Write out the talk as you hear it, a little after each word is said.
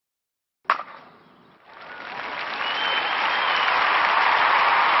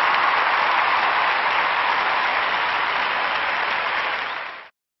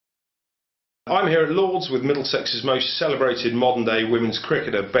I'm here at Lord's with Middlesex's most celebrated modern-day women's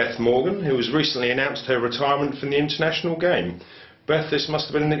cricketer, Beth Morgan, who has recently announced her retirement from the international game. Beth, this must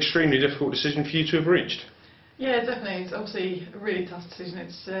have been an extremely difficult decision for you to have reached. Yeah, definitely. It's obviously a really tough decision.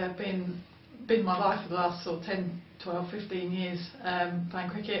 It's been my life for the last sort of 10, 12, 15 years playing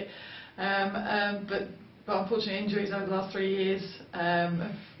cricket. But unfortunately, injuries over the last 3 years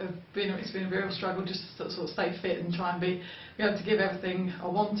it's been a real struggle just to sort of stay fit and try and be able to give everything I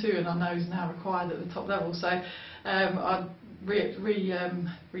want to, and I know is now required at the top level. So I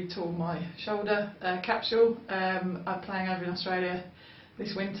retore my shoulder capsule. I'm playing over in Australia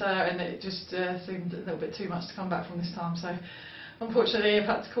this winter, and it just seemed a little bit too much to come back from this time. So unfortunately, I've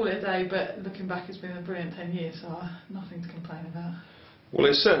had to call it a day. But looking back, it's been a brilliant 10 years, so nothing to complain about. Well,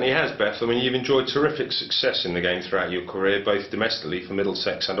 it certainly has, Beth. I mean, you've enjoyed terrific success in the game throughout your career, both domestically for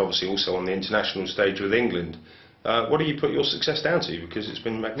Middlesex and obviously also on the international stage with England. What do you put your success down to? Because it's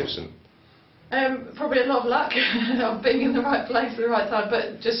been magnificent. Probably a lot of luck of being in the right place at the right time,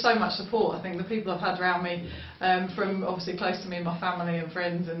 but just so much support. I think the people I've had around me, from obviously close to me, my family and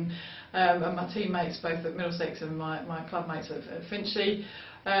friends, and my teammates both at Middlesex and my club mates at Finchley,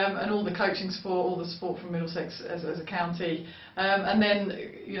 and all the coaching support, all the support from Middlesex as a county, and then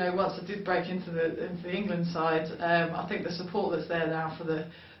once I did break into the England side, I think the support that's there now for the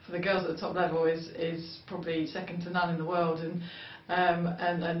girls at the top level is probably second to none in the world, and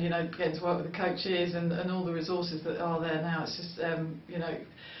getting to work with the coaches and all the resources that are there now, it's just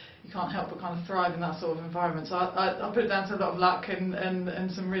you can't help but kind of thrive in that sort of environment. So I put it down to a lot of luck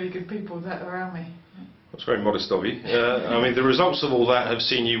and some really good people that are around me. That's very modest of you. I mean, the results of all that have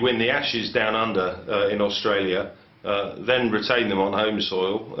seen you win the Ashes down under in Australia, then retain them on home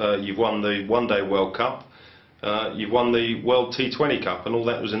soil. You've won the One-Day World Cup, you've won the World T20 Cup, and all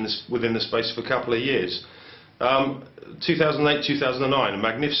that was within the space of a couple of years. 2008-2009, a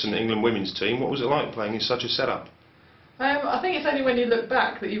magnificent England women's team. What was it like playing in such a setup? I think it's only when you look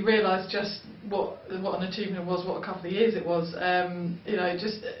back that you realise just what an achievement it was, what a couple of years it was.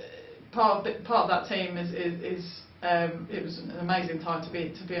 Just part of that team it was an amazing time to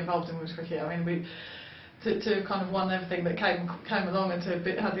be involved in women's cricket. I mean, to kind of won everything that came along, and to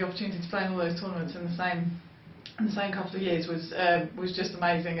have the opportunity to play in all those tournaments in the same couple of years was just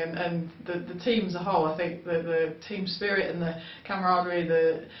amazing, and the team as a whole, I think the team spirit and the camaraderie,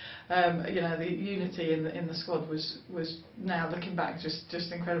 the unity in the squad was now looking back just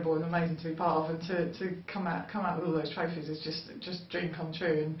incredible and amazing to be part of, and to come out with all those trophies is just a dream come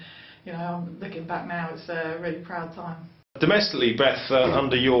true. And I'm looking back now, it's a really proud time. Domestically, Beth,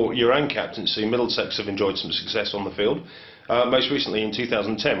 under your own captaincy, Middlesex have enjoyed some success on the field. Most recently in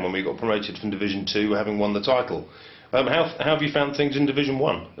 2010, when we got promoted from Division 2, having won the title. How have you found things in Division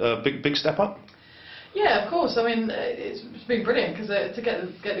 1? Big step up? Yeah, of course. I mean, it's been brilliant, because to get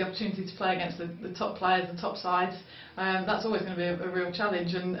the opportunity to play against the top players, the top sides, that's always going to be a real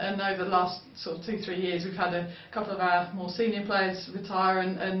challenge. And over the last sort of 2-3 years, we've had a couple of our more senior players retire,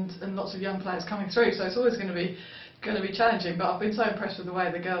 and lots of young players coming through. So it's always going to be challenging. But I've been so impressed with the way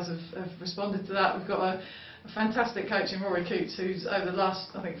the girls have responded to that. We've got a fantastic coach in Rory Coots, who's over the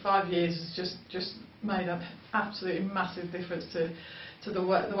last, I think, 5 years has just made an absolutely massive difference to the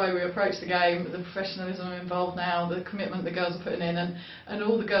way we approach the game, the professionalism involved now, the commitment the girls are putting in, and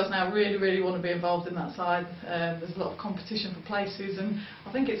all the girls now really want to be involved in that side. There's a lot of competition for places, and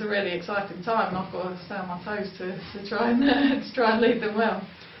I think it's a really exciting time, and I've got to stay on my toes to try and lead them well.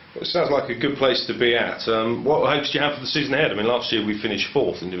 Well, it sounds like a good place to be at. What hopes do you have for the season ahead? I mean, last year we finished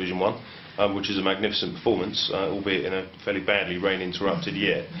 4th in Division 1, which is a magnificent performance, albeit in a fairly badly rain-interrupted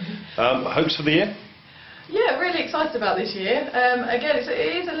year. Hopes for the year? Yeah, really excited about this year. Again, it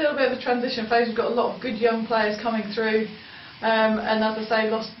is a little bit of a transition phase. We've got a lot of good young players coming through, and as I say,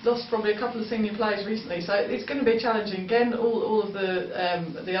 lost probably a couple of senior players recently. So it's going to be challenging. Again, all of the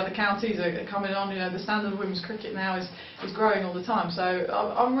other counties are coming on. The standard of women's cricket now is growing all the time. So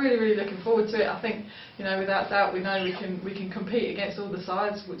I'm really looking forward to it. I think without doubt we know we can compete against all the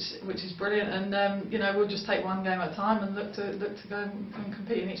sides, which is brilliant. And we'll just take one game at a time and look to go and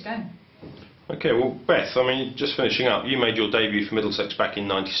compete in each game. Okay, well, Beth, I mean, just finishing up, you made your debut for Middlesex back in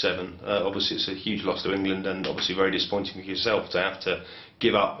 '97. Obviously, it's a huge loss to England, and obviously very disappointing for yourself to have to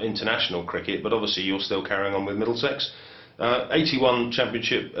give up international cricket, but obviously you're still carrying on with Middlesex. 81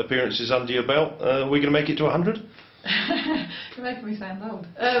 championship appearances under your belt. Are we going to make it to 100? You're making me sound old.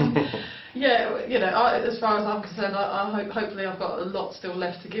 Yeah, you know, as far as I'm concerned, hopefully I've got a lot still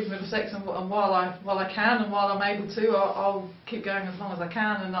left to give Middlesex, and while I can and while I'm able to, I'll keep going as long as I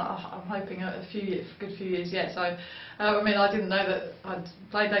can, and I'm hoping a good few years yet. So, I mean, I didn't know that I'd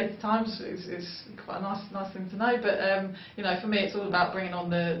played 80 times. It's quite a nice thing to know. But you know, for me, it's all about bringing on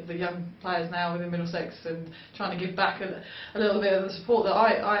the young players now within Middlesex and trying to give back a little bit of the support that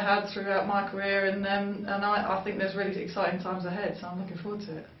I had throughout my career, and I think there's really exciting times ahead. So I'm looking forward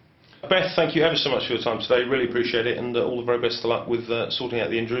to it. Beth, thank you ever so much for your time today. Really appreciate it, and all the very best of luck with sorting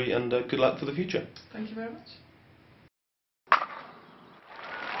out the injury, and good luck for the future. Thank you very much.